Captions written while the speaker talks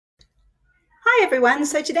Hi everyone,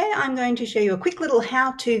 so today I'm going to show you a quick little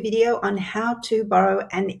how-to video on how to borrow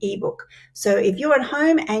an ebook. So if you're at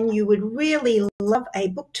home and you would really love a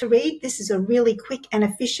book to read, this is a really quick and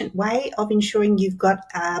efficient way of ensuring you've got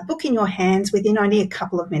a book in your hands within only a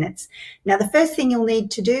couple of minutes. Now the first thing you'll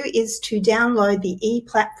need to do is to download the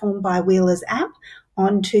ePlatform by Wheelers app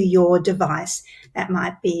onto your device. That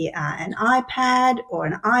might be an iPad or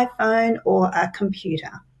an iPhone or a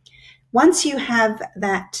computer. Once you have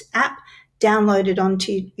that app downloaded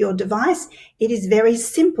onto your device, it is very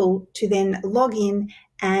simple to then log in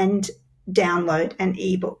and download an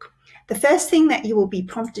ebook. The first thing that you will be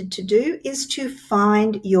prompted to do is to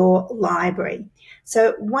find your library.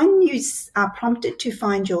 So when you are prompted to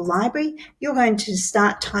find your library, you're going to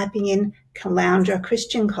start typing in Caloundra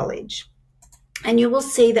Christian College. And you will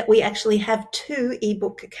see that we actually have two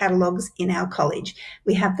ebook catalogues in our college.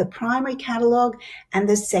 We have the primary catalogue and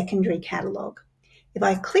the secondary catalogue. If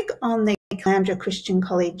I click on the Caloundra Christian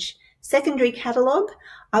College secondary catalogue,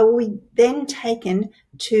 I will be then taken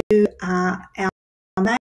to our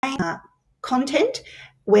main content,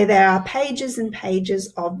 where there are pages and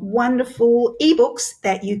pages of wonderful ebooks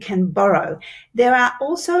that you can borrow. There are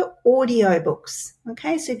also audio books.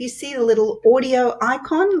 Okay, so if you see the little audio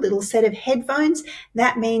icon, little set of headphones,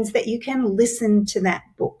 that means that you can listen to that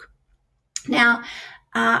book. Now,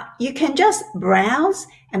 you can just browse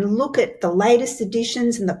and look at the latest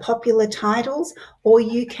editions and the popular titles, or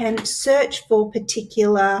you can search for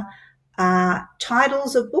particular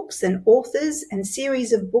titles of books and authors and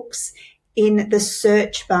series of books in the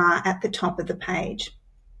search bar at the top of the page.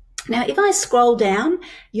 Now, if I scroll down,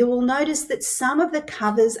 you will notice that some of the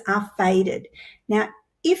covers are faded. Now,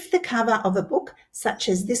 if the cover of a book, such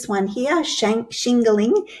as this one here,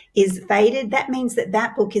 Shingling, is faded, that means that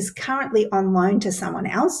that book is currently on loan to someone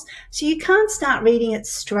else. So you can't start reading it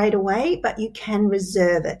straight away, but you can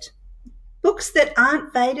reserve it. Books that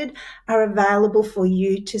aren't faded are available for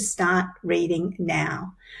you to start reading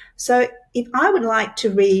now. So if I would like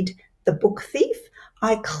to read The Book Thief,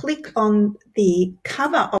 I click on the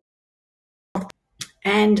cover of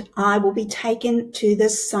and I will be taken to the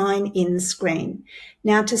sign in screen.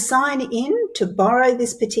 Now, to sign in, to borrow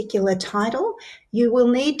this particular title, you will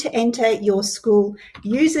need to enter your school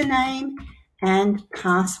username and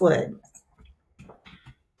password.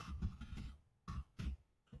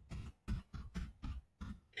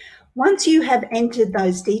 Once you have entered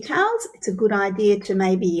those details, it's a good idea to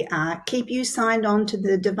maybe keep you signed on to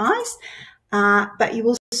the device, but you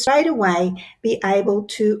will straight away be able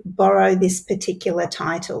to borrow this particular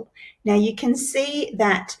title. Now you can see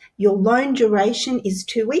that your loan duration is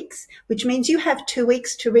 2 weeks, which means you have 2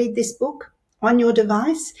 weeks to read this book on your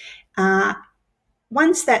device.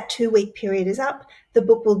 Once that 2-week period is up, the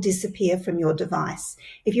book will disappear from your device.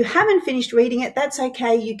 If you haven't finished reading it, that's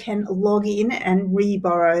okay. You can log in and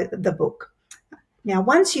re-borrow the book. Now,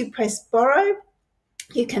 once you press borrow,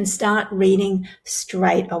 you can start reading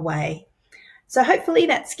straight away. So hopefully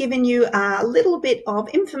that's given you a little bit of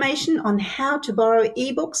information on how to borrow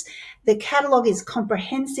ebooks. The catalogue is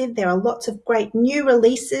comprehensive. There are lots of great new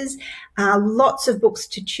releases, lots of books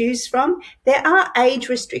to choose from. There are age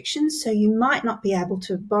restrictions, so you might not be able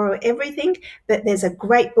to borrow everything, but there's a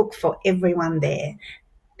great book for everyone there.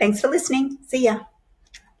 Thanks for listening. See ya.